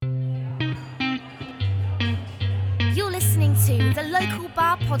to the Local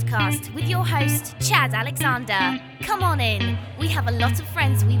Bar Podcast with your host, Chad Alexander. Come on in. We have a lot of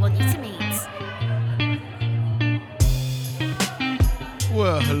friends we want you to meet.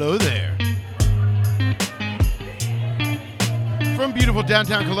 Well, hello there. From beautiful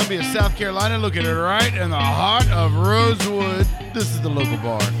downtown Columbia, South Carolina, looking right in the heart of Rosewood, this is the Local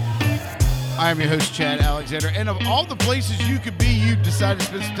Bar. I am your host, Chad Alexander, and of all the places you could be, you decided to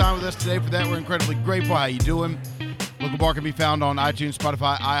spend some time with us today. For that, we're incredibly grateful. How you doing? Local Bar can be found on iTunes,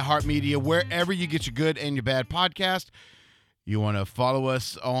 Spotify, iHeartMedia, wherever you get your good and your bad podcast. You want to follow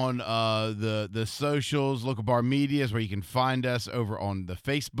us on the socials. Local Bar Media is where you can find us over on the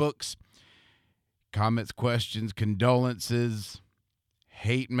Facebooks. Comments, questions, condolences,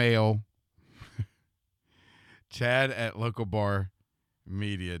 hate mail. Chad at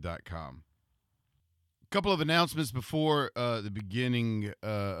localbarmedia.com. Couple of announcements before the beginning,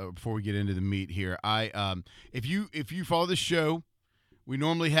 before we get into the meat here. If you follow the show, we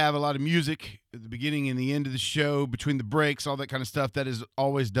normally have a lot of music at the beginning and the end of the show, between the breaks, all that kind of stuff. That is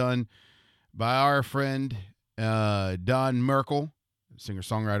always done by our friend Don Merkel,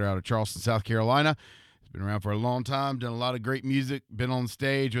 singer-songwriter out of Charleston, South Carolina. He's been around for a long time, done a lot of great music, been on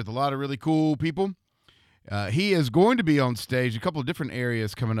stage with a lot of really cool people. He is going to be on stage a couple of different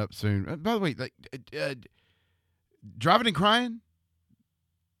areas coming up soon. By the way, Driving and Crying,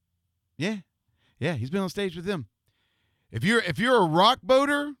 yeah, he's been on stage with them. If you're a rock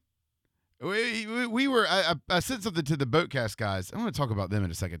boater, we were. I said something to the Boatcast guys. I want to talk about them in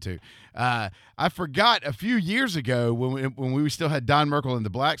a second too. I forgot a few years ago when we still had Don Merkel and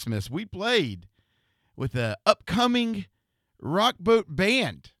the Blacksmiths, we played with an upcoming rock boat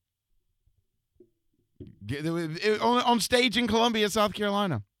band. On stage in Columbia, South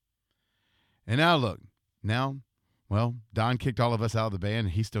Carolina. And now look, Don kicked all of us out of the band,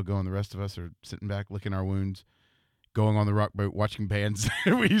 and he's still going. The rest of us are sitting back, licking our wounds, going on the rock boat, watching bands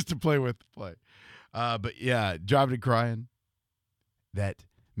we used to play with. But yeah, Driving and Crying, that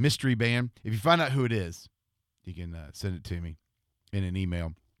mystery band. If you find out who it is, you can send it to me in an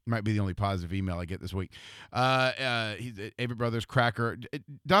email. Might be the only positive email I get this week. He's Avett Brothers, Cracker.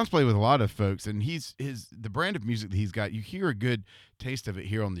 Don's played with a lot of folks, and the brand of music that he's got, you hear a good taste of it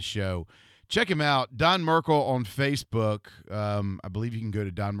here on the show. Check him out, Don Merkel on Facebook. I believe you can go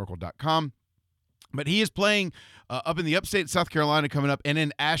to donmerkel.com. But he is playing up in the upstate South Carolina coming up, and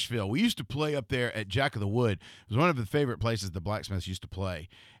in Asheville. We used to play up there at Jack of the Wood. It was one of the favorite places the Blacksmiths used to play,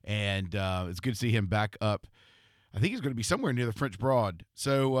 and it's good to see him back up. I think he's going to be somewhere near the French Broad.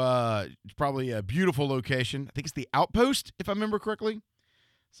 So it's probably a beautiful location. I think it's the Outpost, if I remember correctly.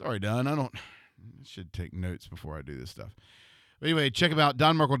 Sorry, Don. I should take notes before I do this stuff. But anyway, check him out,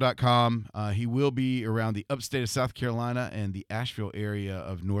 donmerkel.com. He will be around the upstate of South Carolina and the Asheville area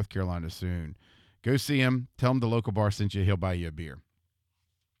of North Carolina soon. Go see him. Tell him the Local Bar sent you. He'll buy you a beer.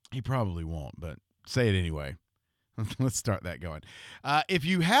 He probably won't, but say it anyway. Let's start that going. If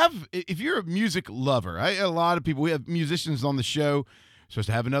you're a music lover, a lot of people, we have musicians on the show. Supposed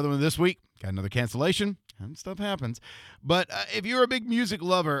to have another one this week. Got another cancellation, and stuff happens. But if you're a big music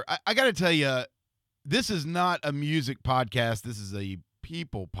lover, I got to tell you, this is not a music podcast. This is a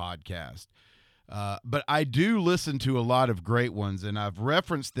people podcast. But I do listen to a lot of great ones, and I've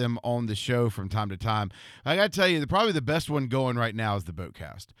referenced them on the show from time to time. I got to tell you, probably the best one going right now is the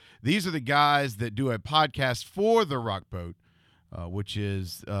Boatcast. These are the guys that do a podcast for the Rock Boat, which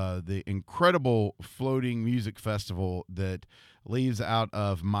is the incredible floating music festival that leaves out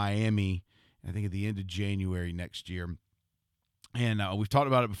of Miami, I think at the end of January next year. And we've talked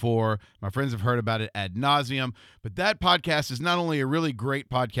about it before. My friends have heard about it ad nauseum. But that podcast is not only a really great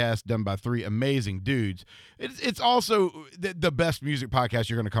podcast done by three amazing dudes, it's also the best music podcast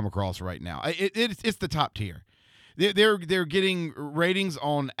you're going to come across right now. It's the top tier. They're getting ratings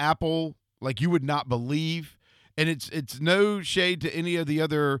on Apple like you would not believe. And it's no shade to any of the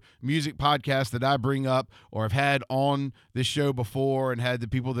other music podcasts that I bring up or have had on this show before and had the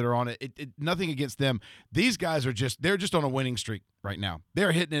people that are on it. Nothing against them. These guys they're just on a winning streak right now.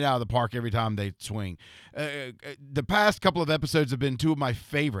 They're hitting it out of the park every time they swing. The past couple of episodes have been two of my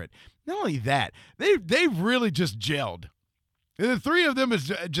favorite. Not only that, they've really just gelled. The three of them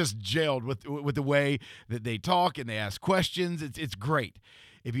is just gelled with the way that they talk and they ask questions. It's great.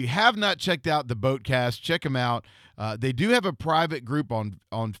 If you have not checked out the Boatcast, check them out. They do have a private group on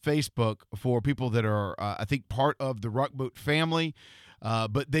Facebook for people that are, I think, part of the Rock Boat family.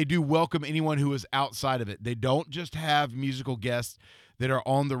 But they do welcome anyone who is outside of it. They don't just have musical guests that are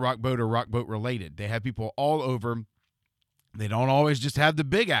on the Rock Boat or Rock Boat related. They have people all over They don't always just have the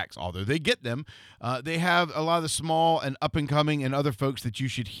big acts, although they get them. They have a lot of the small and up-and-coming and other folks that you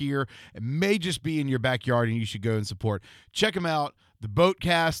should hear. It may just be in your backyard, and you should go and support. Check them out. The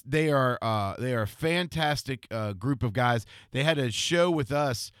Boatcast, they are a fantastic group of guys. They had a show with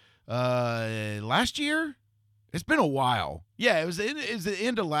us last year. It's been a while. Yeah, it was the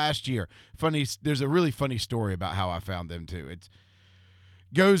end of last year. Funny, there's a really funny story about how I found them too. It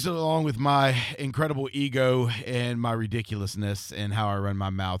goes along with my incredible ego and my ridiculousness and how I run my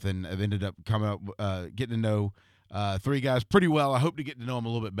mouth, and I've ended up getting to know three guys pretty well. I hope to get to know them a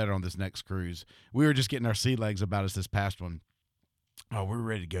little bit better on this next cruise. We were just getting our sea legs about us this past one. Oh, we're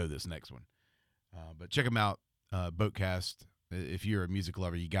ready to go this next one. But check them out, Boatcast. If you're a music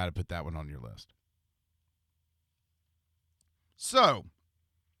lover, you got to put that one on your list. So,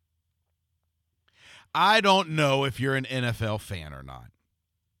 I don't know if you're an NFL fan or not.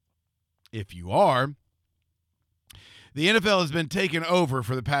 If you are, the NFL has been taken over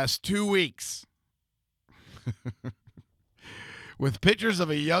for the past 2 weeks with pictures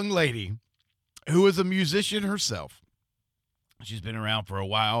of a young lady who is a musician herself. She's been around for a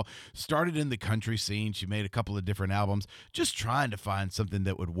while, started in the country scene. She made a couple of different albums, just trying to find something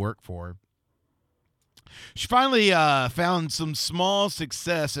that would work for her. She finally found some small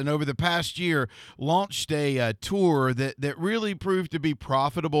success, and over the past year launched a tour that really proved to be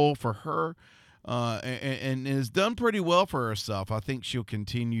profitable for her and has done pretty well for herself. I think she'll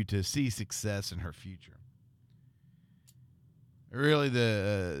continue to see success in her future. Really,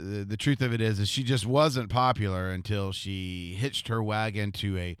 the truth of it is she just wasn't popular until she hitched her wagon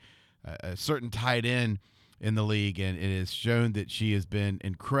to a certain tight end in the league, and it has shown that she has been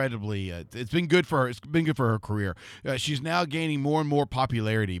incredibly it's been good for her. It's been good for her career. She's now gaining more and more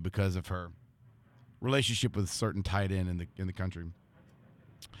popularity because of her relationship with a certain tight end in the country.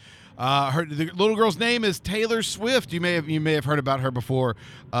 The little girl's name is Taylor Swift. You may have heard about her before,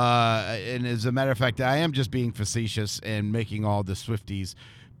 and as a matter of fact, I am just being facetious and making all the Swifties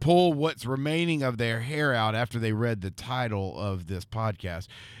pull what's remaining of their hair out after they read the title of this podcast.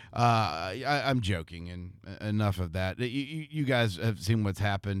 I'm joking, and enough of that. You guys have seen what's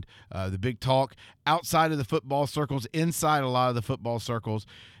happened. The big talk outside of the football circles, inside a lot of the football circles.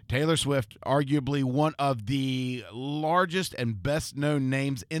 Taylor Swift, arguably one of the largest and best-known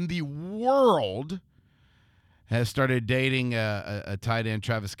names in the world, has started dating a tight end,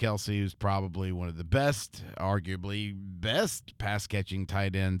 Travis Kelce, who's probably one of the best, arguably best pass-catching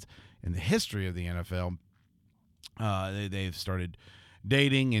tight ends in the history of the NFL. They've started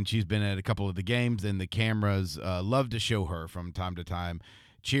dating, and she's been at a couple of the games, and the cameras love to show her from time to time,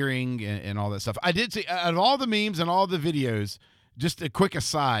 cheering and all that stuff. I did see, out of all the memes and all the videos, just a quick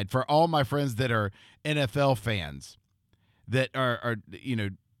aside for all my friends that are NFL fans that are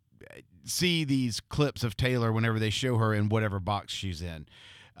see these clips of Taylor whenever they show her in whatever box she's in.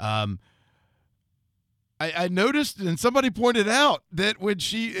 I noticed, and somebody pointed out, that when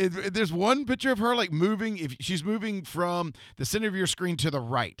there's one picture of her like moving, if she's moving from the center of your screen to the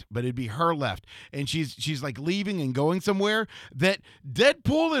right, but it'd be her left, and she's like leaving and going somewhere, that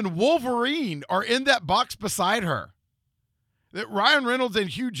Deadpool and Wolverine are in that box beside her. That Ryan Reynolds and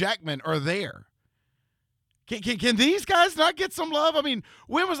Hugh Jackman are there. Can these guys not get some love? I mean,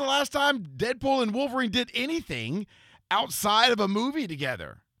 when was the last time Deadpool and Wolverine did anything outside of a movie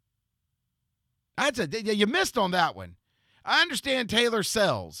together? You missed on that one. I understand Taylor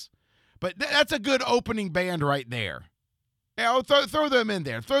sells, but that's a good opening band right there. Throw them in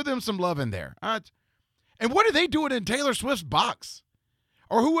there. Throw them some love in there. And what are they doing in Taylor Swift's box?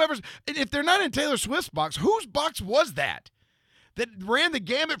 Or whoever's. If they're not in Taylor Swift's box, whose box was that ran the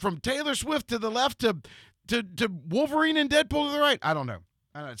gamut from Taylor Swift to the left to Wolverine and Deadpool to the right? I don't know.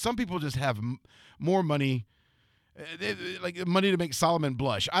 Some people just have more money, like money to make Solomon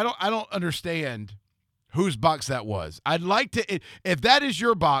blush. I don't understand whose box that was. I'd like to, if that is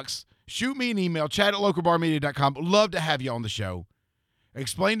your box, shoot me an email, chat@localbarmedia.com. Love to have you on the show.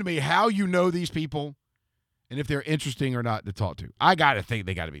 Explain to me how you know these people and if they're interesting or not to talk to. I gotta think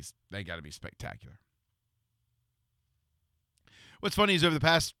they gotta be spectacular. What's funny is over the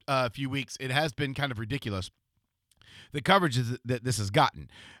past few weeks, it has been kind of ridiculous, the coverage that this has gotten.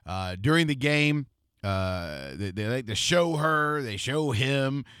 During the game, they like to show her, they show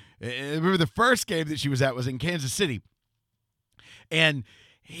him. I remember the first game that she was at was in Kansas City. And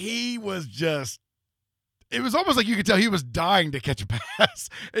he was it was almost like you could tell he was dying to catch a pass.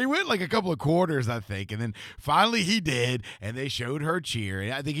 He went like a couple of quarters, I think, and then finally he did, and they showed her cheer.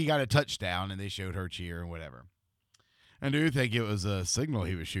 And I think he got a touchdown, and they showed her cheer and whatever. I do think it was a signal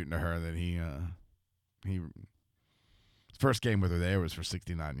he was shooting to her that he first game with her there was for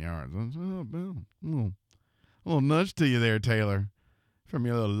 69 yards. A little nudge to you there, Taylor, from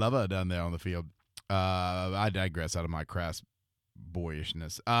your little lover down there on the field. I digress out of my crass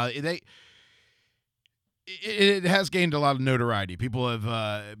boyishness. It has gained a lot of notoriety. People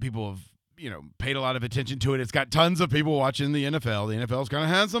have paid a lot of attention to it. It's got tons of people watching the NFL. The NFL's kind of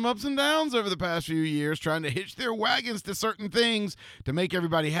had some ups and downs over the past few years, trying to hitch their wagons to certain things to make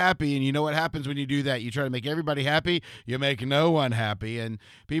everybody happy. And you know what happens when you do that? You try to make everybody happy, you make no one happy. And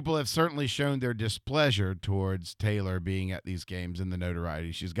people have certainly shown their displeasure towards Taylor being at these games and the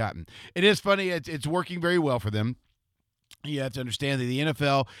notoriety she's gotten. It is funny. It's working very well for them. You have to understand that the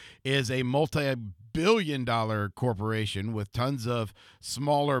NFL is a multi-billion-dollar corporation with tons of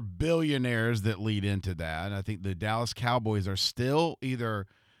smaller billionaires that lead into that. And I think the Dallas Cowboys are still either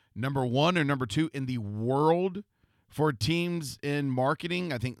number 1 or number 2 in the world for teams in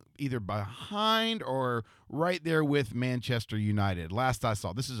marketing. I think either behind or right there with Manchester United. Last I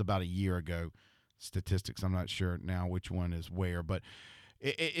saw, this is about a year ago. Statistics, I'm not sure now which one is where, but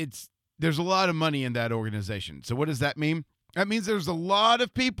there's a lot of money in that organization. So what does that mean? That means there's a lot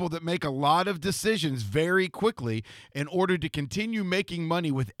of people that make a lot of decisions very quickly in order to continue making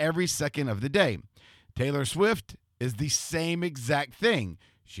money with every second of the day. Taylor Swift is the same exact thing.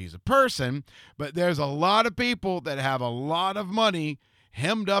 She's a person, but there's a lot of people that have a lot of money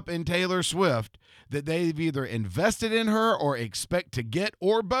hemmed up in Taylor Swift that they've either invested in her or expect to get,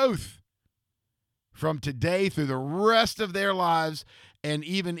 or both, from today through the rest of their lives, and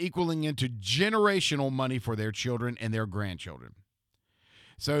even equaling into generational money for their children and their grandchildren.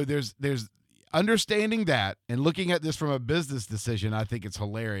 So there's understanding that and looking at this from a business decision. I think it's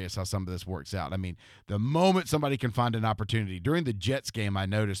hilarious how some of this works out. I mean, the moment somebody can find an opportunity. During the Jets game, I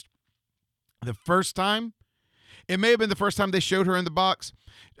noticed the first time, it may have been the first time they showed her in the box.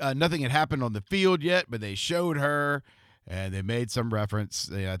 Nothing had happened on the field yet, but they showed her, and they made some reference.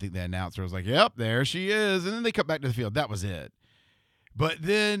 I think the announcer was like, yep, there she is. And then they cut back to the field. That was it. But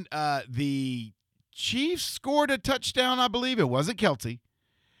then the Chiefs scored a touchdown, I believe. It wasn't Kelce,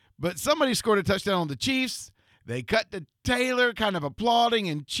 but somebody scored a touchdown on the Chiefs. They cut to Taylor kind of applauding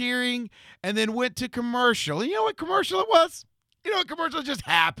and cheering, and then went to commercial. And you know what commercial it was? You know what commercial it just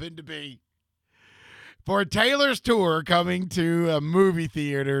happened to be? For Taylor's tour coming to a movie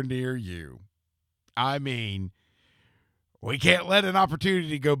theater near you. I mean, we can't let an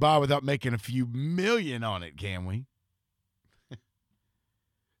opportunity go by without making a few million on it, can we?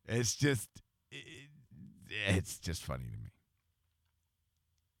 It's just funny to me.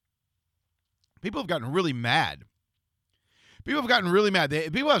 People have gotten really mad. People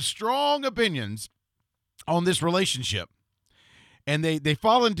have strong opinions on this relationship. And they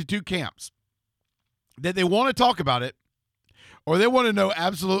fall into two camps. That they want to talk about it, or they want to know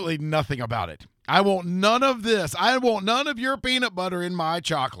absolutely nothing about it. I want none of this. I want none of your peanut butter in my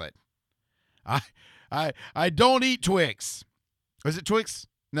chocolate. I don't eat Twix. Is it Twix?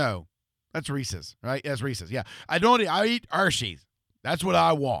 No, that's Reese's, right? That's Reese's. Yeah, I eat Hershey's. That's what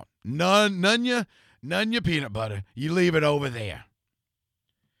I want. None your peanut butter. You leave it over there.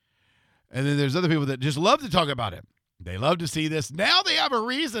 And then there's other people that just love to talk about it. They love to see this. Now they have a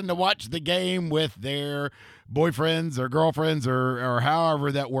reason to watch the game with their boyfriends or girlfriends or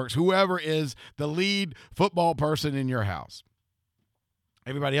however that works. Whoever is the lead football person in your house.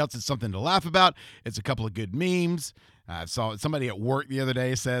 Everybody else is something to laugh about. It's a couple of good memes. I saw somebody at work the other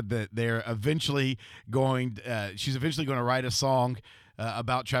day said that they're eventually she's eventually going to write a song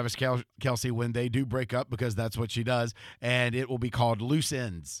about Travis Kelce when they do break up, because that's what she does. And it will be called Loose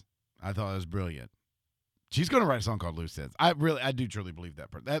Ends. I thought it was brilliant. She's going to write a song called Loose Ends. I do truly believe that.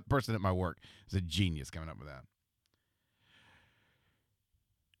 That person at my work is a genius coming up with that.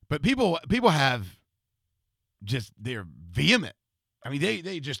 But people have just, they're vehement. I mean,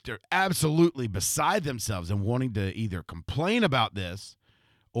 they're absolutely beside themselves and wanting to either complain about this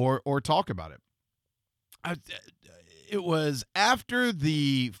or talk about it. It was after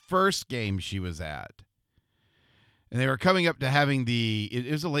the first game she was at, and they were coming up to having it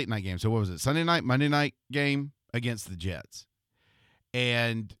was a late night game. So what was it? Sunday night, Monday night game against the Jets.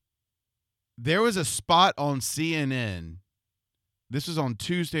 And there was a spot on CNN. This was on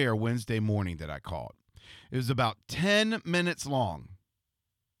Tuesday or Wednesday morning that I caught. It was about 10 minutes long,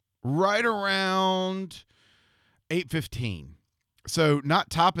 right around 8:15. So not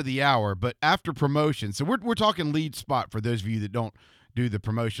top of the hour, but after promotion. So we're talking lead spot for those of you that don't do the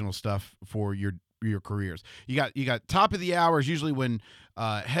promotional stuff for your careers. You got top of the hour is usually when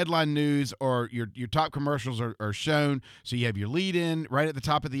headline news or your top commercials are shown. So you have your lead in right at the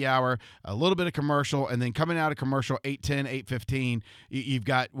top of the hour, a little bit of commercial, and then coming out of commercial 8:10, 8:15, you've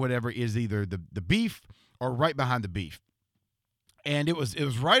got whatever is either the beef or right behind the beef. And it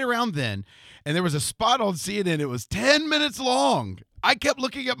was right around then, And there was a spot on CNN. It was 10 minutes long. I kept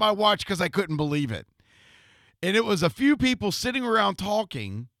looking at my watch because I couldn't believe it. And it was a few people sitting around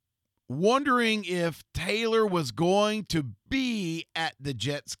talking, wondering if Taylor was going to be at the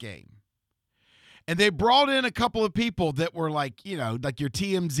Jets game. And they brought in a couple of people that were like, you know, like your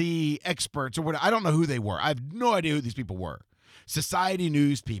TMZ experts or whatever. I don't know who they were. I have no idea who these people were. Society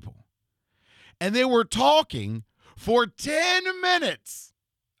News people. And they were talking for 10 minutes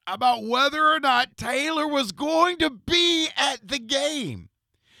about whether or not Taylor was going to be at the game.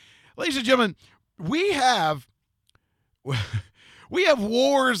 Ladies and gentlemen, we have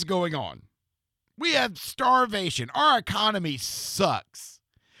wars going on. We have starvation. Our economy sucks.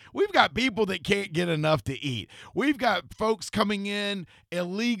 We've got people that can't get enough to eat. We've got folks coming in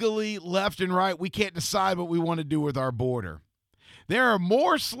illegally left and right. We can't decide what we want to do with our border. There are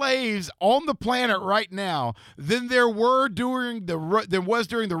more slaves on the planet right now than there was during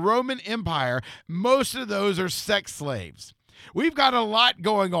the Roman Empire. Most of those are sex slaves. We've got a lot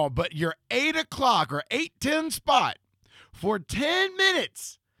going on, but your 8 o'clock or 8:10 spot for 10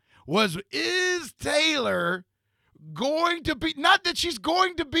 minutes is Taylor going to be, not that she's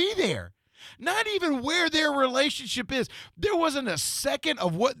going to be there, not even where their relationship is. There wasn't a second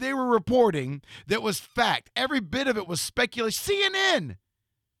of what they were reporting that was fact. Every bit of it was speculation. CNN.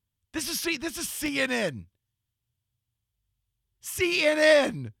 This is CNN.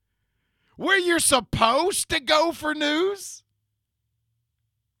 CNN. Where you're supposed to go for news.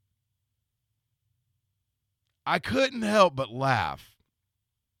 I couldn't help but laugh.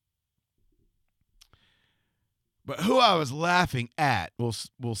 But who I was laughing at will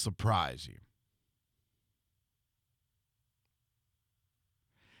surprise you.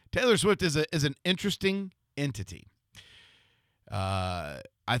 Taylor Swift is an interesting entity. I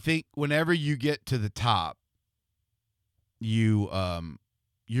think whenever you get to the top,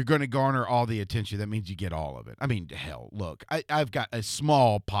 you're going to garner all the attention. That means you get all of it. I mean, hell, look, I've got a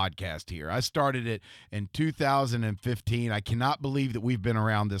small podcast here. I started it in 2015. I cannot believe that we've been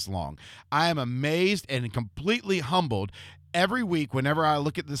around this long. I am amazed and completely humbled every week whenever I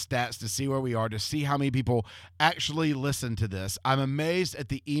look at the stats to see where we are, to see how many people actually listen to this. I'm amazed at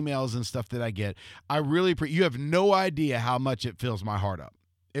the emails and stuff that I get. I really, you have no idea how much it fills my heart up.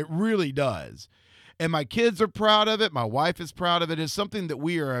 It really does. And my kids are proud of it. My wife is proud of it. It's something that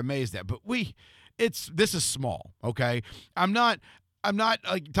we are amazed at. But this is small, okay? I'm not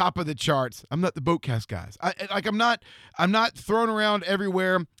like top of the charts. I'm not the Boatcast guys. I'm not thrown around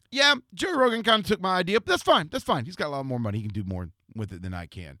everywhere. Yeah, Joe Rogan kind of took my idea, but that's fine. That's fine. He's got a lot more money. He can do more with it than I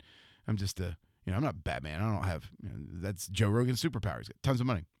can. I'm just I'm not Batman. I don't have, that's Joe Rogan's superpower. He's got tons of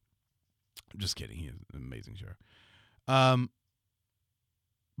money. I'm just kidding. He has an amazing show.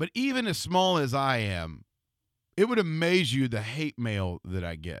 But even as small as I am, it would amaze you the hate mail that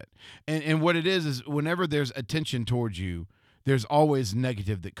I get. And what it is whenever there's attention towards you, there's always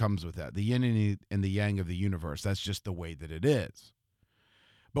negative that comes with that. The yin and the yang of the universe. That's just the way that it is.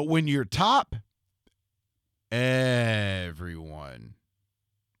 But when you're top, everyone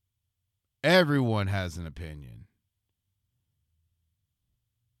has an opinion.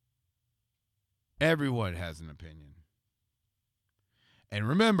 Everyone has an opinion. And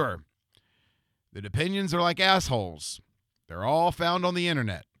remember, that opinions are like assholes. They're all found on the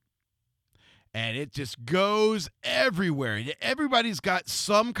internet. And it just goes everywhere. Everybody's got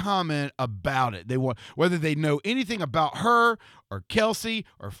some comment about it. They want, whether they know anything about her or Kelsey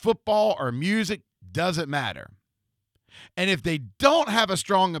or football or music, doesn't matter. And if they don't have a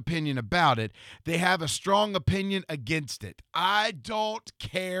strong opinion about it, they have a strong opinion against it. I don't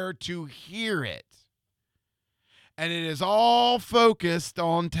care to hear it. And it is all focused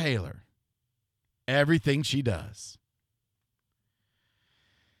on Taylor. Everything she does.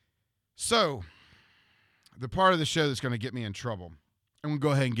 So, the part of the show that's going to get me in trouble, I'm going to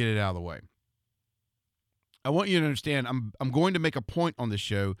go ahead and get it out of the way. I want you to understand, I'm going to make a point on the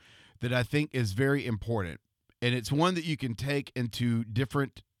show that I think is very important. And it's one that you can take into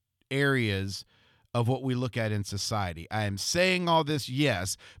different areas of what we look at in society. I am saying all this,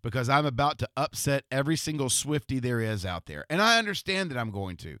 yes, because I'm about to upset every single Swiftie there is out there. And I understand that I'm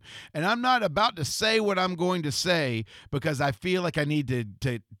going to. And I'm not about to say what I'm going to say because I feel like I need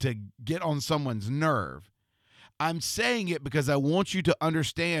to get on someone's nerve. I'm saying it because I want you to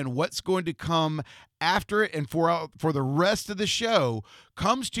understand what's going to come after it, and for the rest of the show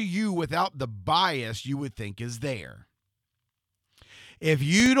comes to you without the bias you would think is there. If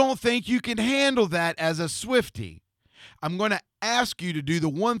you don't think you can handle that as a Swiftie, I'm going to ask you to do the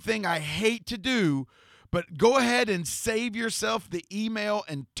one thing I hate to do, but go ahead and save yourself the email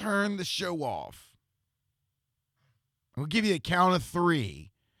and turn the show off. I'll give you a count of 3.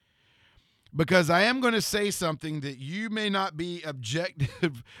 because I am going to say something that you may not be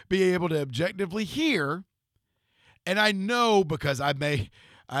able to objectively hear. And I know because I made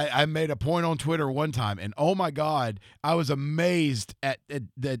a point on Twitter one time, and oh my God, I was amazed at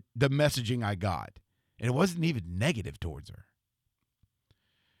the messaging I got. And it wasn't even negative towards her.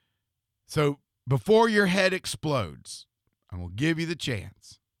 So before your head explodes, I'm going to give you the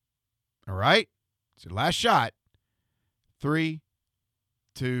chance. All right? It's your last shot. 3,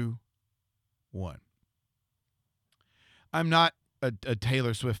 2, 1. I'm not a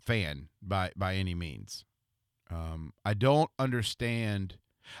Taylor Swift fan by any means. I don't understand.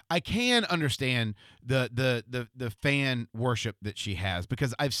 I can understand the fan worship that she has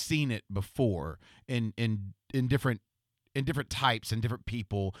because I've seen it before in different types and different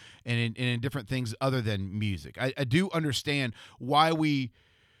people and in different things other than music. I do understand why we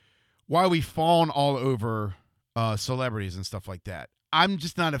fawn all over celebrities and stuff like that. I'm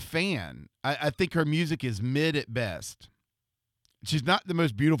just not a fan. I think her music is mid at best. She's not the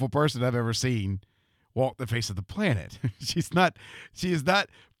most beautiful person I've ever seen walk the face of the planet. She is not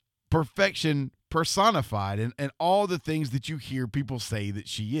perfection personified and all the things that you hear people say that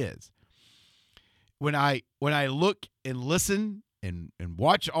she is. When I look and listen and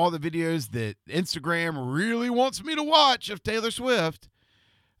watch all the videos that Instagram really wants me to watch of Taylor Swift,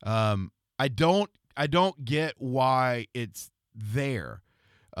 I don't get why it's there.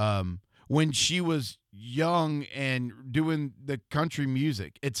 When she was young and doing the country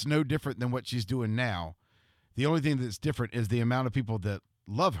music, it's no different than what she's doing now. The only thing that's different is the amount of people that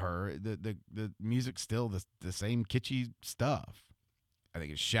love her. The music's still the same kitschy stuff. I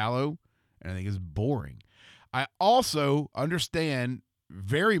think it's shallow, and I think it's boring. I also understand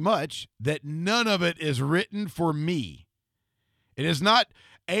very much that none of it is written for me. It is not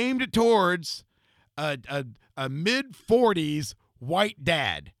aimed towards a mid-40s white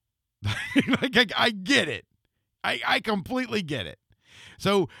dad. Like, I get it. I completely get it.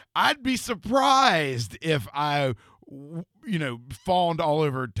 So I'd be surprised if I, fawned all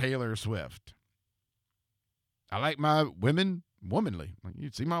over Taylor Swift. I like my women womanly. Like, you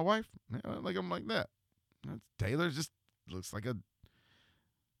see my wife? Yeah, I like them like that. Taylor just looks like I'm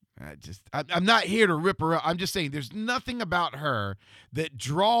not here to rip her up. I'm just saying there's nothing about her that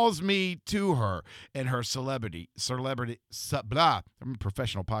draws me to her and her celebrity, blah. I'm a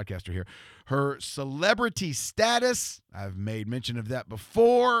professional podcaster here. Her celebrity status, I've made mention of that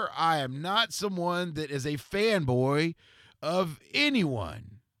before. I am not someone that is a fanboy of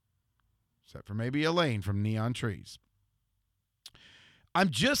anyone, except for maybe Elaine from Neon Trees.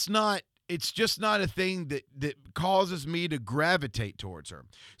 It's just not a thing that causes me to gravitate towards her.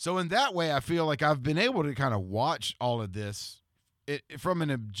 So in that way, I feel like I've been able to kind of watch all of this from an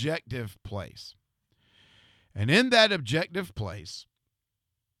objective place. And in that objective place,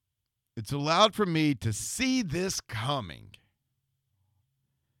 it's allowed for me to see this coming.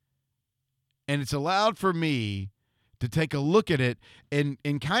 And it's allowed for me to take a look at it in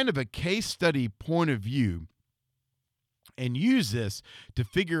kind of a case study point of view and use this to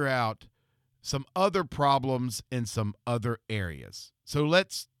figure out some other problems in some other areas. So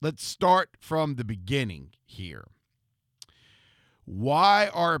let's start from the beginning here. Why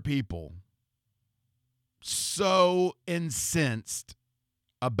are people so incensed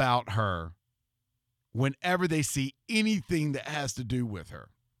about her whenever they see anything that has to do with her?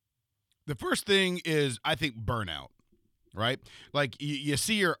 The first thing is, I think, burnout. Right? Like, you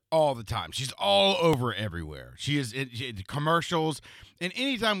see her all the time. She's all over everywhere. She is in commercials. And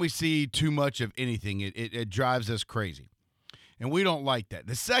anytime we see too much of anything, it drives us crazy. And we don't like that.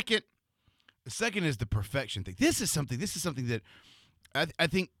 The second is the perfection thing. This is something that I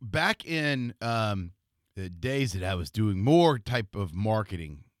think back in the days that I was doing more type of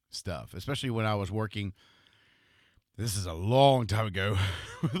marketing stuff, especially when I was working, this is a long time ago,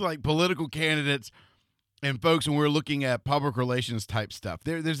 with like political candidates and folks, when we're looking at public relations type stuff,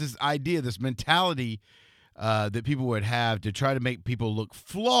 there's this idea, this mentality that people would have to try to make people look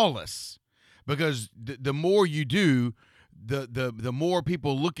flawless, because the more you do, the more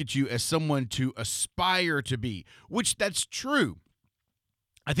people look at you as someone to aspire to be, which that's true.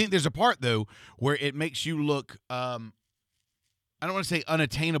 I think there's a part, though, where it makes you look, I don't want to say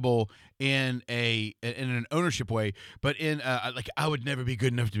unattainable in an ownership way, but in like, I would never be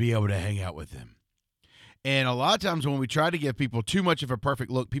good enough to be able to hang out with them. And a lot of times when we try to give people too much of a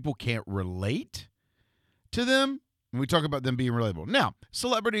perfect look, people can't relate to them. And we talk about them being relatable. Now,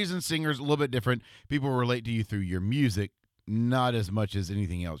 celebrities and singers, a little bit different. People relate to you through your music, not as much as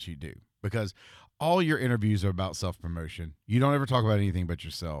anything else you do. Because all your interviews are about self-promotion. You don't ever talk about anything but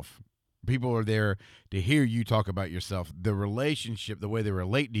yourself. People are there to hear you talk about yourself. The relationship, the way they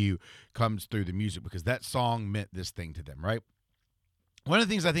relate to you, comes through the music because that song meant this thing to them, right? One of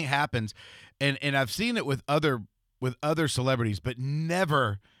the things I think happens, and I've seen it with other celebrities, but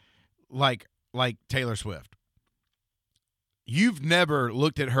never like Taylor Swift. You've never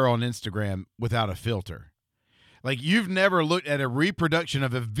looked at her on Instagram without a filter. Like, you've never looked at a reproduction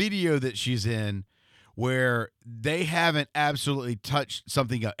of a video that she's in where they haven't absolutely touched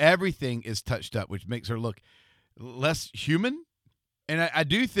something up. Everything is touched up, which makes her look less human. And I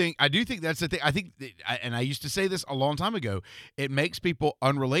do think that's the thing. I think, and I used to say this a long time ago, it makes people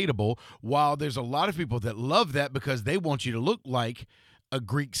unrelatable, while there's a lot of people that love that because they want you to look like a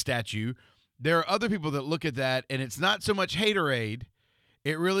Greek statue. There are other people that look at that, and it's not so much haterade.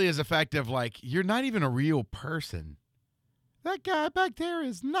 It really is a fact of, like, you're not even a real person. That guy back there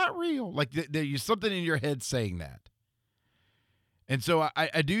is not real. Like, there's something in your head saying that. And so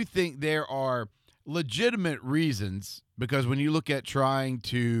I do think there are legitimate reasons, because when you look at trying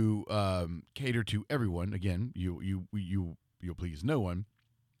to cater to everyone, again, you'll please no one.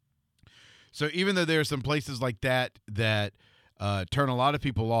 So even though there are some places like that turn a lot of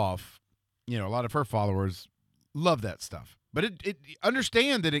people off, a lot of her followers love that stuff. But it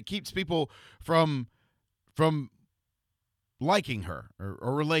understand that it keeps people from liking her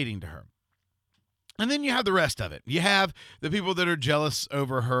or relating to her. And then you have the rest of it. You have the people that are jealous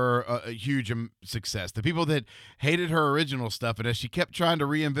over her huge success. The people that hated her original stuff, and as she kept trying to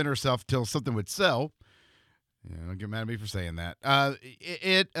reinvent herself till something would sell. Don't get mad at me for saying that.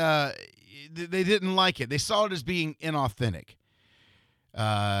 They didn't like it. They saw it as being inauthentic.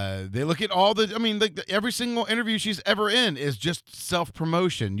 They look at all every single interview she's ever in is just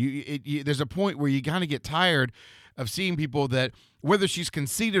self-promotion. There's a point where you kind of get tired of seeing people that, whether she's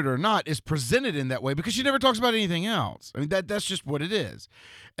conceited or not, is presented in that way because she never talks about anything else. I mean, that's just what it is.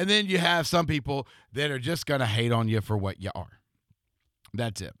 And then you have some people that are just going to hate on you for what you are.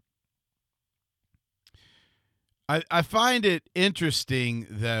 That's it. I find it interesting,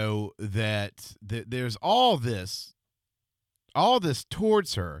 though, that there's all this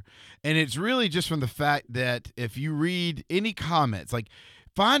towards her, and it's really just from the fact that if you read any comments, like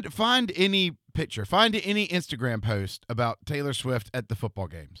find any picture, find any Instagram post about Taylor Swift at the football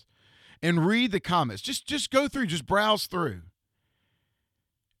games and read the comments. Just go through, just browse through.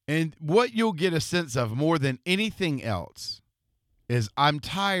 And what you'll get a sense of more than anything else is, I'm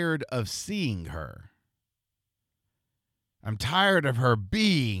tired of seeing her. I'm tired of her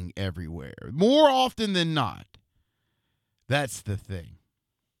being everywhere, more often than not. That's the thing.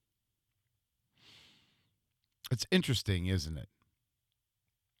 It's interesting, isn't it?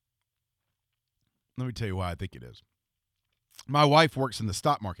 Let me tell you why I think it is. My wife works in the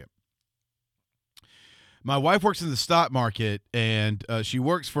stock market. And she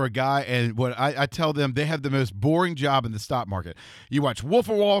works for a guy, and what I tell them, they have the most boring job in the stock market. You watch Wolf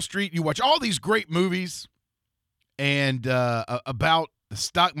of Wall Street, you watch all these great movies and about the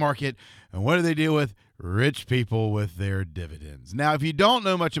stock market, and what do they deal with? Rich people with their dividends. Now, if you don't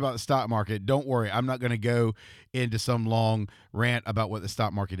know much about the stock market, don't worry. I'm not going to go into some long rant about what the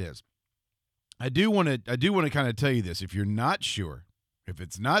stock market is. I do want to kind of tell you this. If you're not sure, if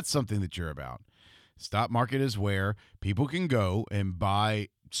it's not something that you're about, stock market is where people can go and buy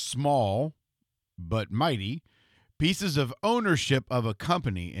small but mighty pieces of ownership of a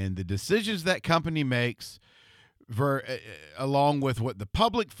company, and the decisions that company makes, along with what the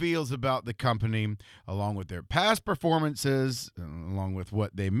public feels about the company, along with their past performances, along with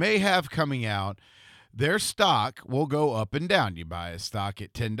what they may have coming out, their stock will go up and down. You buy a stock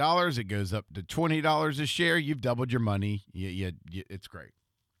at $10, it goes up to $20 a share. You've doubled your money. It's great.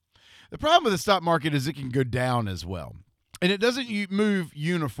 The problem with the stock market is it can go down as well. And it doesn't move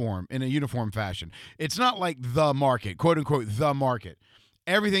in a uniform fashion. It's not like the market, quote unquote, the market.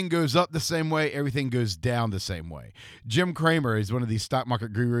 Everything goes up the same way. Everything goes down the same way. Jim Cramer is one of these stock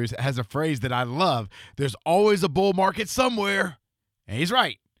market gurus, has a phrase that I love. There's always a bull market somewhere. And he's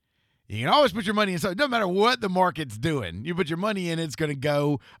right. You can always put your money in something. It doesn't matter what the market's doing. You put your money in, it's going to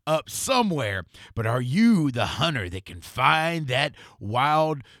go up somewhere. But are you the hunter that can find that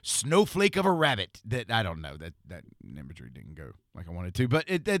wild snowflake of a rabbit? That, I don't know. That imagery didn't go like I wanted to. But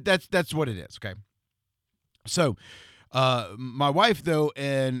that's what it is, okay? So my wife, though,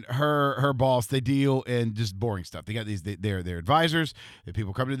 and her boss, they deal in just boring stuff. They got they're advisors. If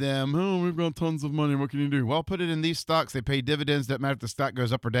people come to them, oh, we've got tons of money. What can you do? Well, put it in these stocks. They pay dividends. Doesn't matter if the stock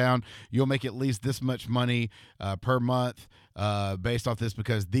goes up or down. You'll make at least this much money per month based off this,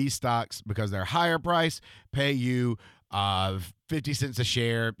 because these stocks, because they're higher price, pay you 50 cents a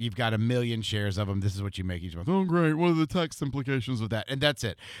share. You've got 1 million shares of them. This is what you make each month. Oh, great. What are the tax implications of that? And that's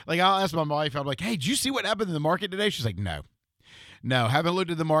it. Like, I'll ask my wife, I'm like, hey, did you see what happened in the market today? She's like, no, haven't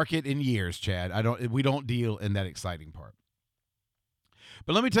looked at the market in years, Chad. We don't deal in that exciting part.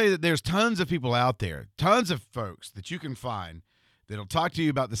 But let me tell you that there's tons of people out there, tons of folks that you can find that'll talk to you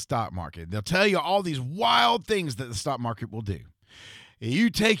about the stock market. They'll tell you all these wild things that the stock market will do. You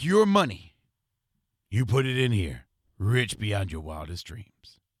take your money, you put it in here. Rich beyond your wildest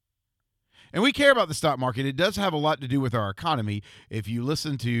dreams. And we care about the stock market. It does have a lot to do with our economy. If you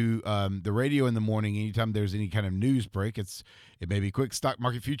listen to the radio in the morning, anytime there's any kind of news break, it may be quick. Stock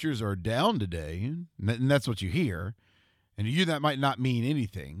market futures are down today, and that's what you hear. And to you, that might not mean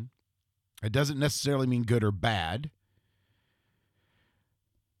anything. It doesn't necessarily mean good or bad.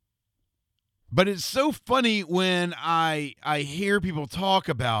 But it's so funny when I hear people talk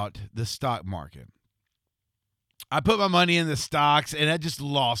about the stock market. I put my money in the stocks, and I just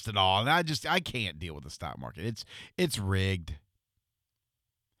lost it all. And I can't deal with the stock market. It's rigged.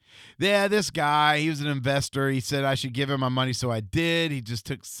 Yeah, this guy, he was an investor. He said I should give him my money, so I did. He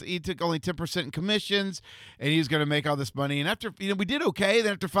took only 10% in commissions, and he was going to make all this money. And after we did okay.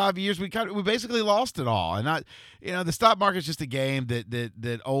 Then after 5 years, we basically lost it all. And the stock market's just a game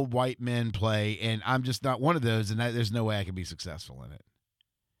that old white men play, and I'm just not one of those. And there's no way I can be successful in it.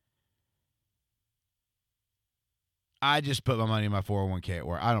 I just put my money in my 401k at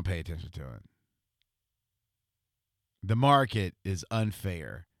work. I don't pay attention to it. The market is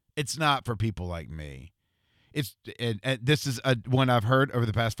unfair. It's not for people like me. And this is one I've heard over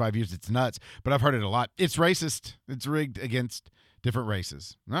the past 5 years. It's nuts, but I've heard it a lot. It's racist. It's rigged against different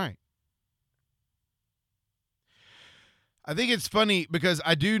races. All right. I think it's funny because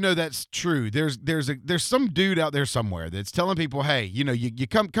I do know that's true. There's some dude out there somewhere that's telling people, hey, you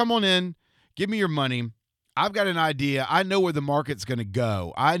come on in, give me your money. I've got an idea. I know where the market's going to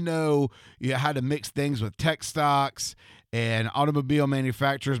go. I know how to mix things with tech stocks and automobile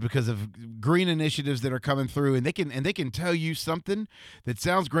manufacturers because of green initiatives that are coming through, and they can tell you something that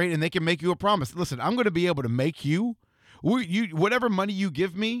sounds great, and they can make you a promise. Listen, I'm going to be able to make you whatever money you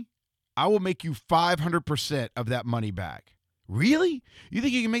give me, I will make you 500% of that money back. Really? You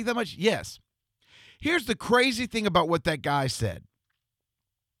think you can make that much? Yes. Here's the crazy thing about what that guy said.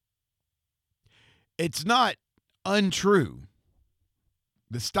 It's not untrue.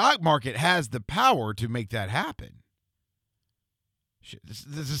 The stock market has the power to make that happen.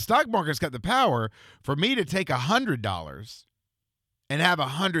 The stock market's got the power for me to take $100 and have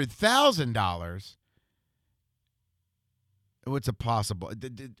 $100,000. What's a possible?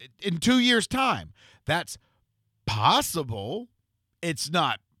 In 2 years' time. That's possible. It's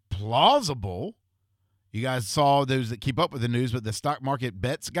not plausible. You guys saw those that keep up with the news, what the stock market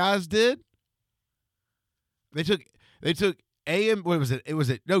bets guys did. They took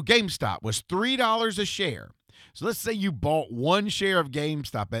GameStop was $3 a share. So let's say you bought one share of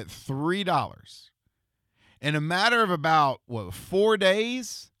GameStop at $3. In a matter of about 4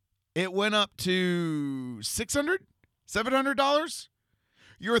 days, it went up to $600, $700.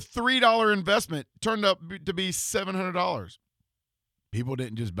 Your $3 investment turned up to be $700. People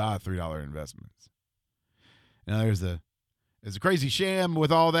didn't just buy $3 investments. Now there's a crazy sham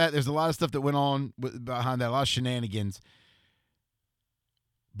with all that. There's a lot of stuff that went on behind that, a lot of shenanigans.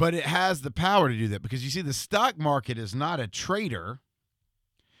 But it has the power to do that because, you see, the stock market is not a trader.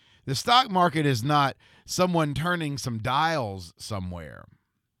 The stock market is not someone turning some dials somewhere.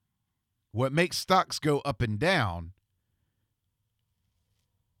 What makes stocks go up and down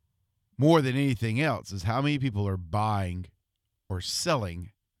more than anything else is how many people are buying or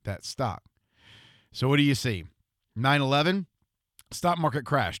selling that stock. So what do you see? 9/11, stock market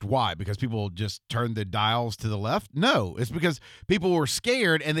crashed. Why? Because people just turned the dials to the left? No, it's because people were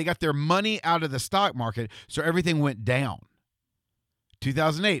scared and they got their money out of the stock market, so everything went down.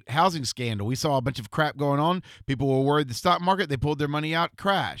 2008, housing scandal. We saw a bunch of crap going on. People were worried the stock market. They pulled their money out,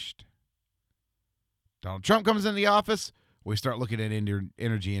 crashed. Donald Trump comes into the office. We start looking at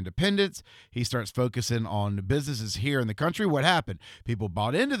energy independence. He starts focusing on businesses here in the country. What happened? People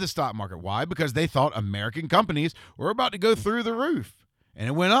bought into the stock market. Why? Because they thought American companies were about to go through the roof. And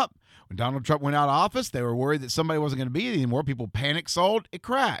it went up. When Donald Trump went out of office, they were worried that somebody wasn't going to be it anymore. People panic sold. It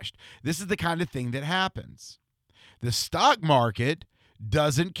crashed. This is the kind of thing that happens. The stock market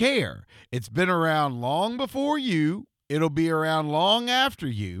doesn't care. It's been around long before you. It'll be around long after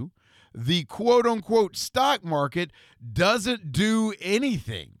you. The quote-unquote stock market doesn't do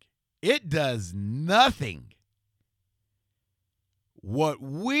anything. It does nothing. What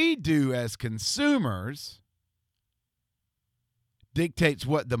we do as consumers dictates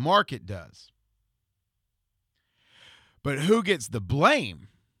what the market does. But who gets the blame?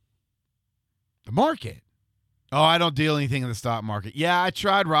 The market. Oh, I don't deal anything in the stock market. Yeah, I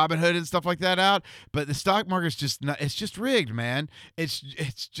tried Robinhood and stuff like that out, but the stock market's just not, it's just rigged, man. It's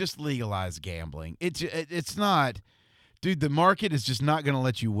just legalized gambling. It's not. Dude, the market is just not going to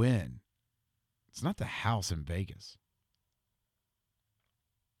let you win. It's not the house in Vegas.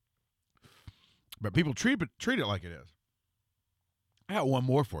 But people treat it like it is. I got one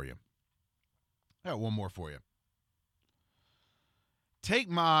more for you. Take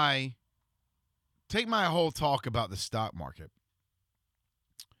my whole talk about the stock market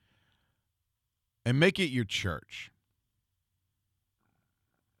and make it your church.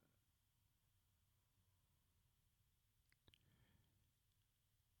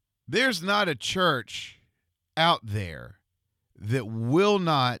 There's not a church out there that will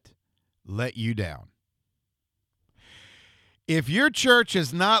not let you down. If your church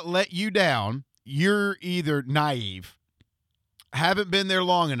has not let you down, you're either naive, haven't been there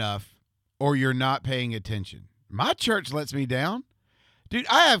long enough, or you're not paying attention. My church lets me down. Dude,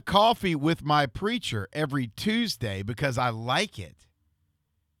 I have coffee with my preacher every Tuesday because I like it.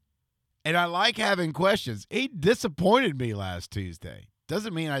 And I like having questions. He disappointed me last Tuesday.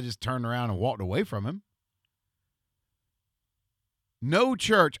 Doesn't mean I just turned around and walked away from him. No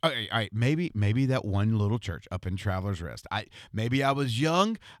church. All right, maybe that one little church up in Travelers Rest. Maybe I was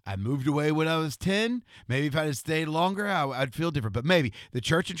young. I moved away when I was 10. Maybe if I had stayed longer, I'd feel different. But maybe the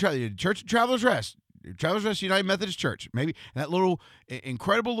church in Travelers Rest United Methodist Church, maybe that little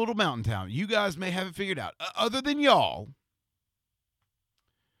incredible little mountain town. You guys may have it figured out. Other than y'all,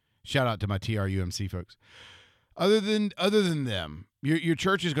 shout out to my TRUMC folks. Other than them, your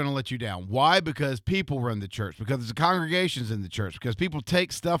church is going to let you down. Why? Because people run the church, because the congregations in the church, because people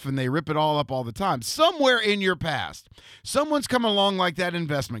take stuff and they rip it all up all the time. Somewhere in your past, someone's come along like that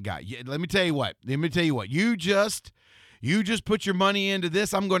investment guy. Let me tell you what. You just put your money into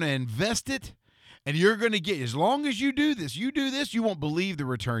this. I'm going to invest it, and you're going to get, as long as you do this, you won't believe the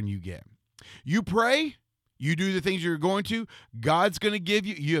return you get. You pray, you do the things you're going to, God's going to give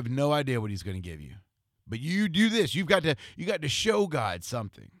you. You have no idea what he's going to give you. But you do this. You got to show God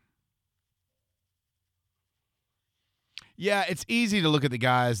something. Yeah, it's easy to look at the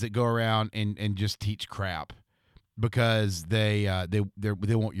guys that go around and just teach crap because they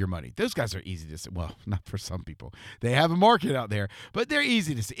want your money. Those guys are easy to see. Well, not for some people. They have a market out there, but they're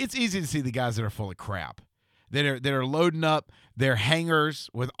easy to see. It's easy to see the guys that are full of crap. That are loading up their hangars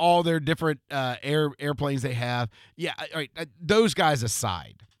with all their different airplanes they have. Yeah, all right, those guys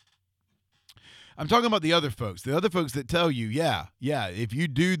aside. I'm talking about the other folks that tell you, yeah, if you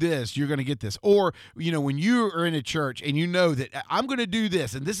do this, you're going to get this. Or, when you are in a church and you know that I'm going to do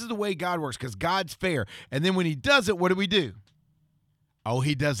this and this is the way God works because God's fair. And then when he does it, what do we do? Oh,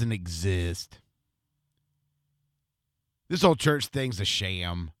 he doesn't exist. This whole church thing's a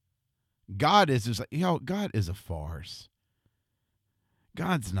sham. God is just like, God is a farce.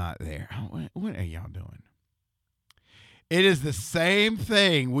 God's not there. What are y'all doing? It is the same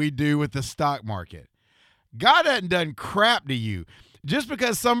thing we do with the stock market. God hasn't done crap to you. Just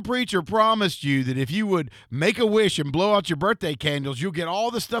because some preacher promised you that if you would make a wish and blow out your birthday candles, you'll get all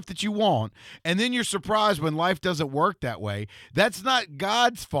the stuff that you want, and then you're surprised when life doesn't work that way, that's not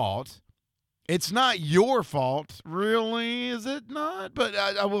God's fault. It's not your fault. Really, is it not? But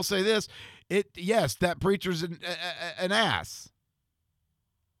I will say this. Yes, that preacher's an ass.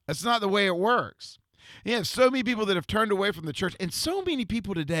 That's not the way it works. You have so many people that have turned away from the church, and so many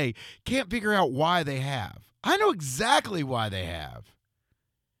people today can't figure out why they have. I know exactly why they have.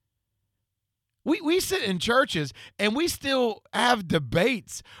 We sit in churches, and we still have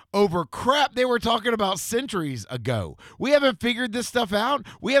debates over crap they were talking about centuries ago. We haven't figured this stuff out.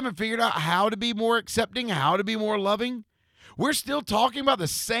 We haven't figured out how to be more accepting, how to be more loving. We're still talking about the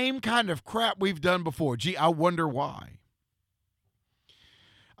same kind of crap we've done before. Gee, I wonder why.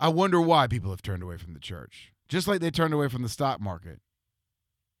 I wonder why people have turned away from the church, just like they turned away from the stock market.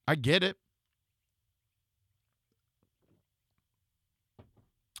 I get it.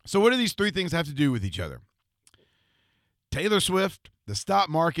 So what do these three things have to do with each other? Taylor Swift, the stock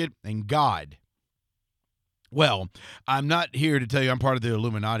market, and God. Well, I'm not here to tell you I'm part of the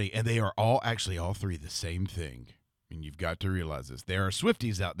Illuminati, and they are all three the same thing. And you've got to realize this. There are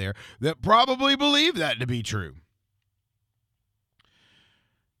Swifties out there that probably believe that to be true.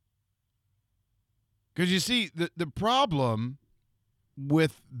 Because you see, the problem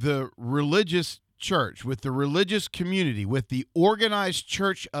with the religious church, with the religious community, with the organized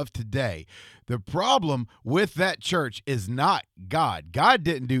church of today, the problem with that church is not God. God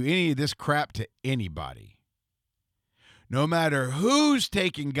didn't do any of this crap to anybody. no matter who's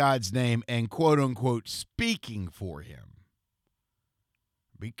taking God's name and quote unquote speaking for him.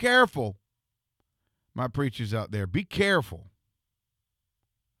 Be careful, my preachers out there. Be careful.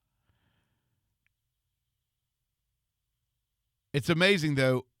 It's amazing,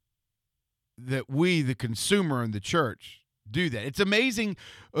 though, that we, the consumer and the church, do that. It's amazing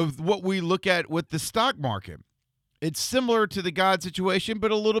of what we look at with the stock market. It's similar to the God situation,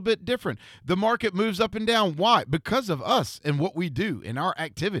 but a little bit different. The market moves up and down. Why? Because of us and what we do in our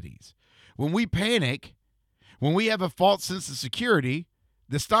activities. When we panic, when we have a false sense of security,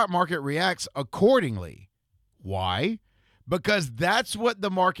 the stock market reacts accordingly. Why? Because that's what the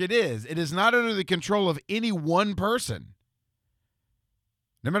market is. It is not under the control of any one person.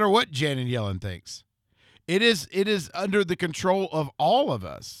 No matter what Janet Yellen thinks. It is under the control of all of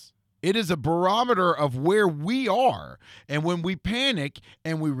us. It is a barometer of where we are. And when we panic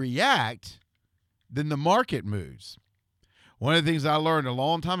and we react, then the market moves. One of the things I learned a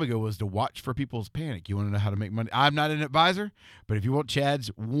long time ago was to watch for people's panic. You want to know how to make money? I'm not an advisor, but if you want Chad's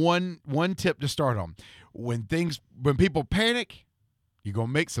one tip to start on, when people panic, you're going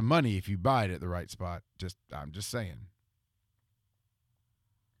to make some money if you buy it at the right spot. I'm just saying.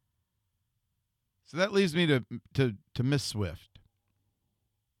 So that leads me to Miss Swift.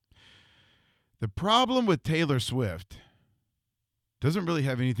 The problem with Taylor Swift doesn't really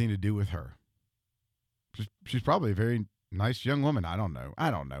have anything to do with her. She's probably a very nice young woman. I don't know.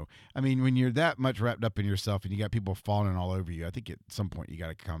 I mean, when you're that much wrapped up in yourself and you got people falling all over you, I think at some point you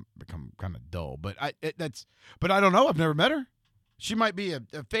got to become kind of dull. But I don't know. I've never met her. She might be a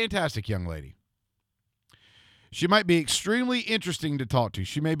fantastic young lady. She might be extremely interesting to talk to.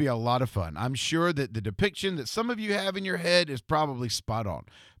 She may be a lot of fun. I'm sure that the depiction that some of you have in your head is probably spot on,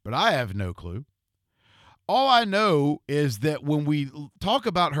 but I have no clue. All I know is that when we talk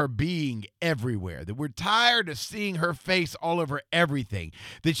about her being everywhere, that we're tired of seeing her face all over everything,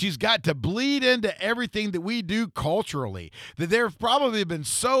 that she's got to bleed into everything that we do culturally, that there have probably been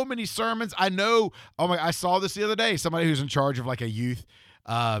so many sermons. I know, I saw this the other day, somebody who's in charge of like a youth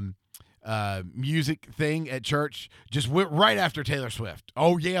music thing at church just went right after Taylor Swift.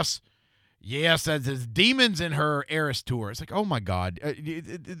 Oh, yes, there's demons in her Eras tour. It's like, oh, my God.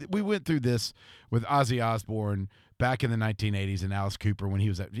 We went through this with Ozzy Osbourne back in the 1980s and Alice Cooper when he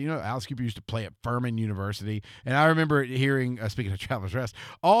was at, Alice Cooper used to play at Furman University. And I remember hearing, speaking of Traveler's Rest,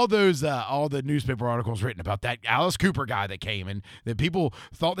 all the newspaper articles written about that Alice Cooper guy that came and that people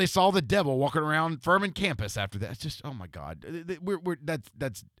thought they saw the devil walking around Furman campus after that. It's just, oh, my God.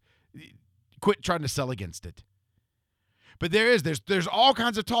 That's quit trying to sell against it. But there's all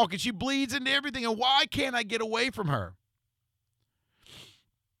kinds of talk, and she bleeds into everything. And why can't I get away from her?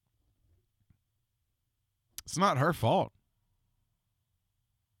 It's not her fault.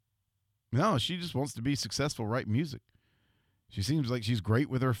 No, she just wants to be successful, write music. She seems like she's great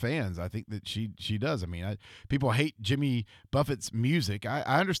with her fans. I think that she does. I mean, people hate Jimmy Buffett's music. I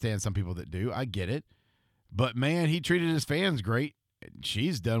understand some people that do. I get it. But, man, he treated his fans great.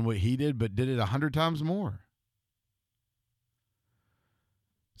 She's done what he did, but did it 100 times more.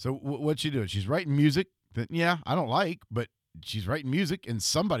 So what's she doing? She's writing music that, I don't like, but she's writing music and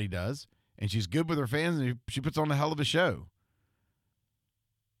somebody does, and she's good with her fans, and she puts on a hell of a show.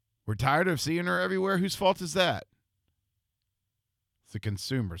 We're tired of seeing her everywhere. Whose fault is that? It's the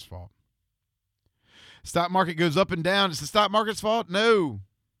consumer's fault. Stock market goes up and down. It's the stock market's fault? No.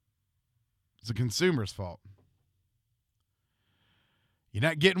 It's the consumer's fault. You're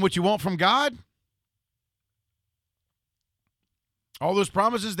not getting what you want from God? All those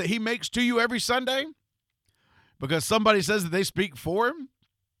promises that he makes to you every Sunday because somebody says that they speak for him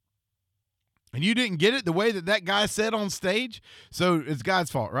and you didn't get it the way that guy said on stage, so it's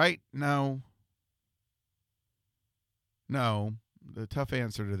God's fault, right? No. The tough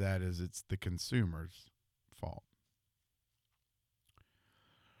answer to that is it's the consumer's fault.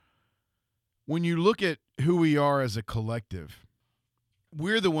 When you look at who we are as a collective,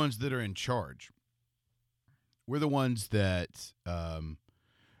 we're the ones that are in charge. We're the ones that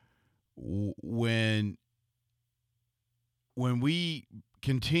when we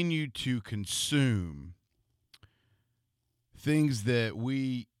continue to consume things that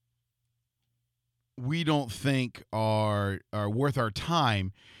we don't think are worth our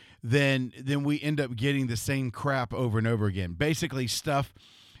time, then we end up getting the same crap over and over again. Basically stuff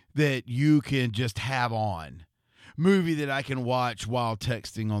that you can just have on. Movie that I can watch while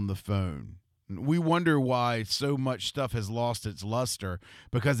texting on the phone. We wonder why so much stuff has lost its luster,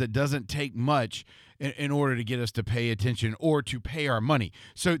 because it doesn't take much in order to get us to pay attention or to pay our money.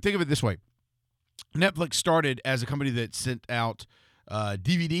 So think of it this way. Netflix started as a company that sent out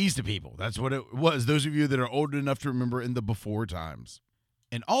DVDs to people. That's what it was. Those of you that are old enough to remember in the before times.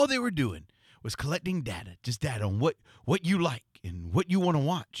 And all they were doing was collecting data, just data on what you like and what you want to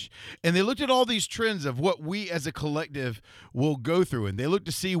watch. And they looked at all these trends of what we as a collective will go through. And they looked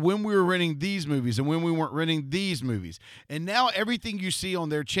to see when we were renting these movies and when we weren't renting these movies. And now everything you see on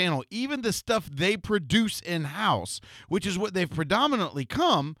their channel, even the stuff they produce in-house, which is what they've predominantly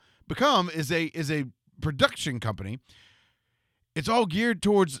become is a production company. It's all geared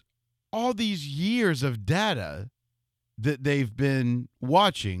towards all these years of data that they've been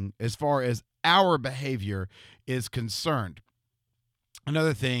watching as far as our behavior is concerned.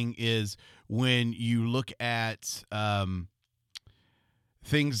 Another thing is when you look at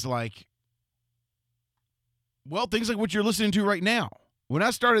things like what you're listening to right now. When I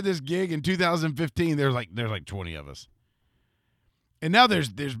started this gig in 2015, there's like 20 of us. And now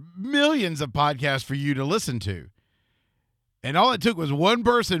there's millions of podcasts for you to listen to. And all it took was one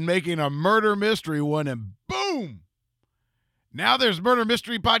person making a murder mystery one, and boom! Now there's murder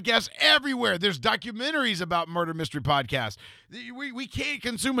mystery podcasts everywhere. There's documentaries about murder mystery podcasts. We can't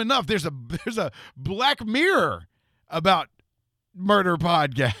consume enough. There's a Black Mirror about murder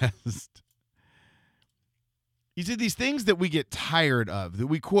podcast. You see, these things that we get tired of, that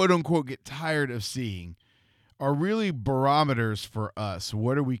we quote unquote get tired of seeing, are really barometers for us.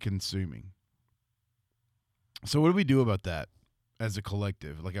 What are we consuming? So what do we do about that as a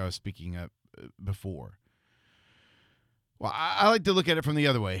collective, like I was speaking of before? Well, I like to look at it from the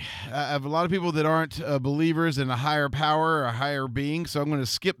other way. I have a lot of people that aren't believers in a higher power or a higher being, so I'm going to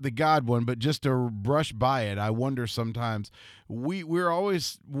skip the God one, but just to brush by it, I wonder sometimes, we're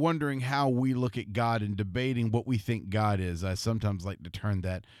always wondering how we look at God and debating what we think God is. I sometimes like to turn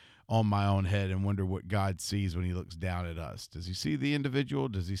that on my own head and wonder what God sees when he looks down at us. Does he see the individual?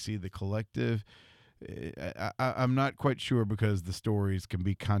 Does he see the collective? I'm not quite sure, because the stories can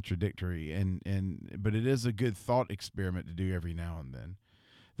be contradictory, but it is a good thought experiment to do every now and then.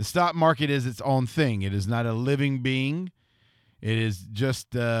 The stock market is its own thing. It is not a living being. It is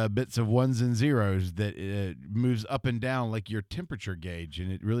just bits of ones and zeros that moves up and down like your temperature gauge,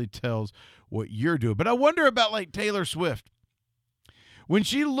 and it really tells what you're doing. But I wonder about like Taylor Swift. When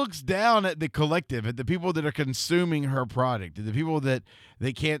she looks down at the collective, at the people that are consuming her product, at the people that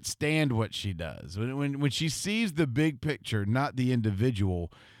they can't stand what she does, when she sees the big picture, not the individual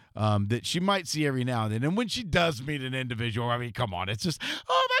that she might see every now and then, and when she does meet an individual, I mean, come on, it's just,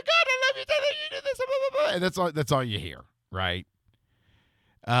 oh my God, I love you, Taylor, you do this, blah, blah, blah, and that's all you hear, right?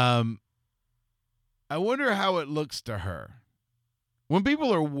 I wonder how it looks to her when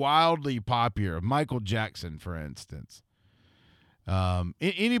people are wildly popular. Michael Jackson, for instance.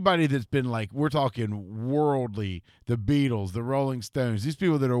 Anybody that's been like, we're talking worldly, the Beatles, the Rolling Stones, these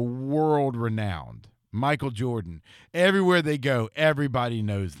people that are world renowned, Michael Jordan, everywhere they go, everybody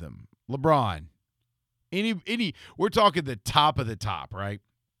knows them. LeBron, we're talking the top of the top, right?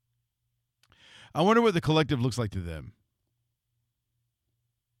 I wonder what the collective looks like to them.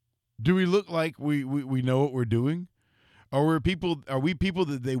 Do we look like we know what we're doing? Are we people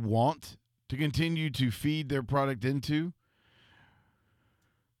that they want to continue to feed their product into?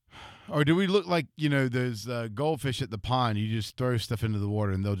 Or do we look like, those goldfish at the pond? You just throw stuff into the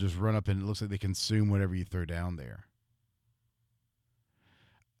water and they'll just run up and it looks like they consume whatever you throw down there.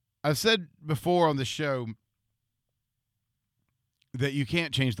 I've said before on the show that you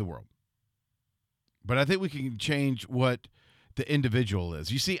can't change the world. But I think we can change what the individual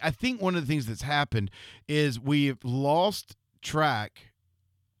is. You see, I think one of the things that's happened is we've lost track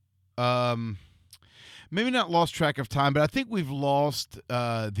maybe not lost track of time, but I think we've lost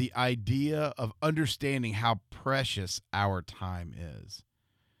the idea of understanding how precious our time is.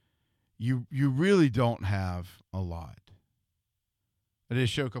 You really don't have a lot. I did a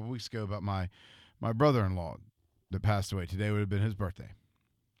show a couple weeks ago about my brother-in-law that passed away. Today would have been his birthday.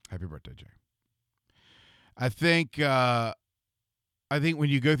 Happy birthday, Jay. I think when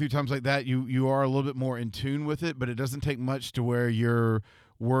you go through times like that, you are a little bit more in tune with it, but it doesn't take much to where you're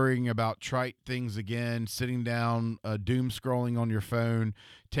worrying about trite things again, sitting down, doom scrolling on your phone,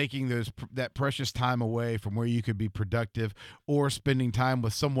 taking that precious time away from where you could be productive, or spending time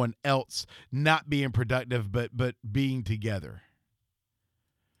with someone else, not being productive, but being together.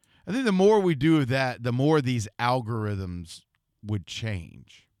 I think the more we do of that, the more these algorithms would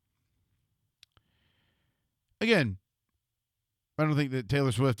change. Again, I don't think that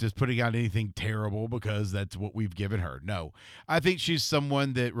Taylor Swift is putting out anything terrible because that's what we've given her. No, I think she's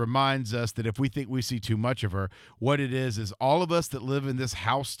someone that reminds us that if we think we see too much of her, what it is all of us that live in this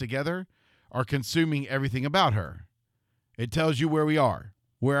house together are consuming everything about her. It tells you where we are,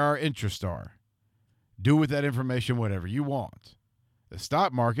 where our interests are. Do with that information whatever you want. The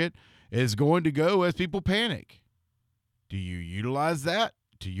stock market is going to go as people panic. Do you utilize that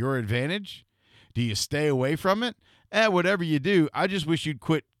to your advantage? Do you stay away from it? Whatever you do, I just wish you'd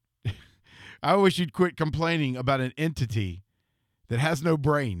quit. I wish you'd quit complaining about an entity that has no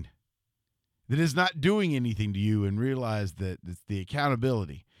brain, that is not doing anything to you, and realize that it's the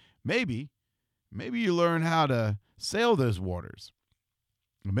accountability. Maybe you learn how to sail those waters.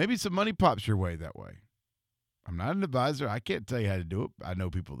 Maybe some money pops your way that way. I'm not an advisor. I can't tell you how to do it. I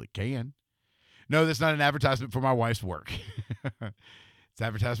know people that can. No, that's not an advertisement for my wife's work. It's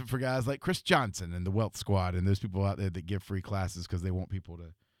advertisement for guys like Chris Johnson and the Wealth Squad and those people out there that give free classes because they want people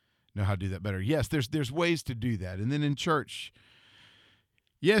to know how to do that better. Yes, there's ways to do that. And then in church,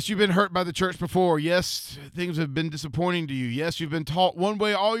 yes, you've been hurt by the church before. Yes, things have been disappointing to you. Yes, you've been taught one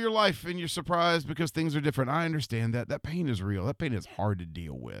way all your life and you're surprised because things are different. I understand that. That pain is real. That pain is hard to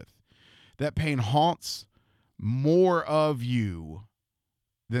deal with. That pain haunts more of you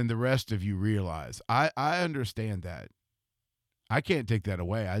than the rest of you realize. I understand that. I can't take that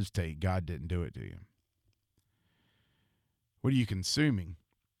away. I just tell you, God didn't do it to you. What are you consuming?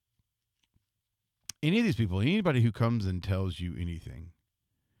 Any of these people, anybody who comes and tells you anything,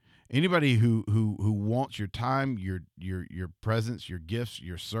 anybody who wants your time, your presence, your gifts,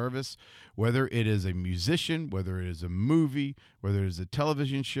 your service, whether it is a musician, whether it is a movie, whether it is a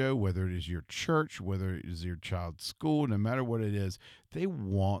television show, whether it is your church, whether it is your child's school, no matter what it is, they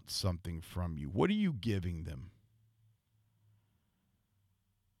want something from you. What are you giving them?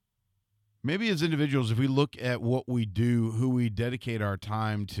 Maybe as individuals, if we look at what we do, who we dedicate our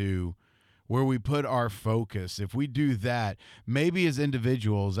time to, where we put our focus, if we do that, maybe as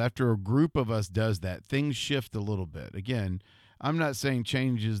individuals, after a group of us does that, things shift a little bit. Again, I'm not saying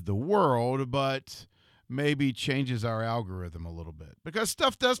changes the world, but maybe changes our algorithm a little bit, because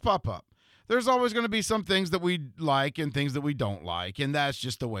stuff does pop up. There's always going to be some things that we like and things that we don't like, and that's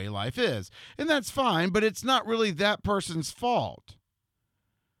just the way life is. And that's fine, but it's not really that person's fault.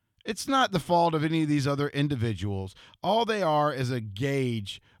 It's not the fault of any of these other individuals. All they are is a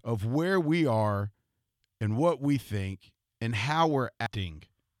gauge of where we are and what we think and how we're acting.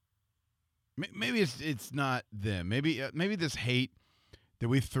 Maybe it's not them. Maybe this hate that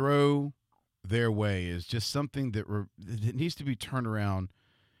we throw their way is just something that needs to be turned around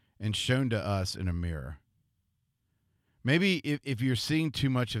and shown to us in a mirror. Maybe if you're seeing too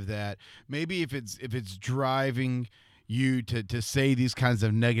much of that, maybe if it's driving you to say these kinds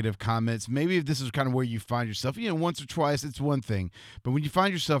of negative comments, maybe if this is kind of where you find yourself, once or twice, it's one thing. But when you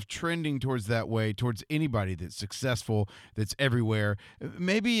find yourself trending towards that way, towards anybody that's successful, that's everywhere,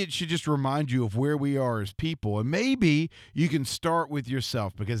 maybe it should just remind you of where we are as people. And maybe you can start with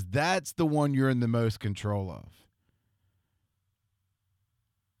yourself, because that's the one you're in the most control of.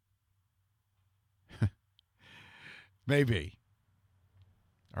 Maybe.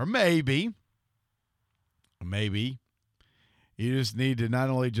 Or maybe you just need to not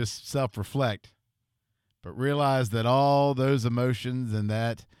only just self-reflect, but realize that all those emotions and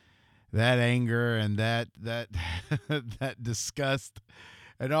that anger and that that disgust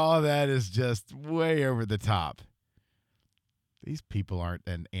and all that is just way over the top. These people aren't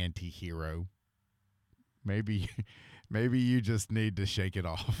an anti-hero. Maybe you just need to shake it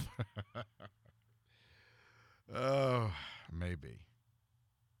off. Oh, maybe.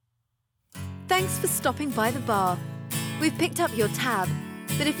 Thanks for stopping by the bar. We've picked up your tab,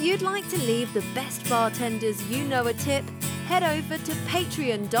 but if you'd like to leave the best bartenders you know a tip, head over to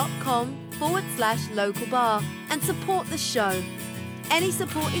patreon.com/localbar and support the show. Any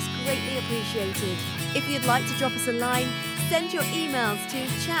support is greatly appreciated. If you'd like to drop us a line, send your emails to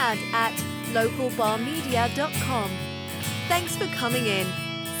chad@localbarmedia.com. Thanks for coming in.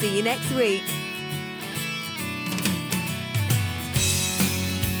 See you next week.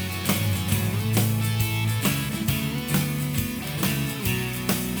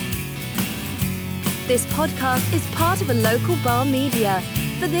 This podcast is part of a Local Bar Media.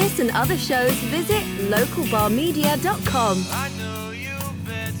 For this and other shows, visit localbarmedia.com.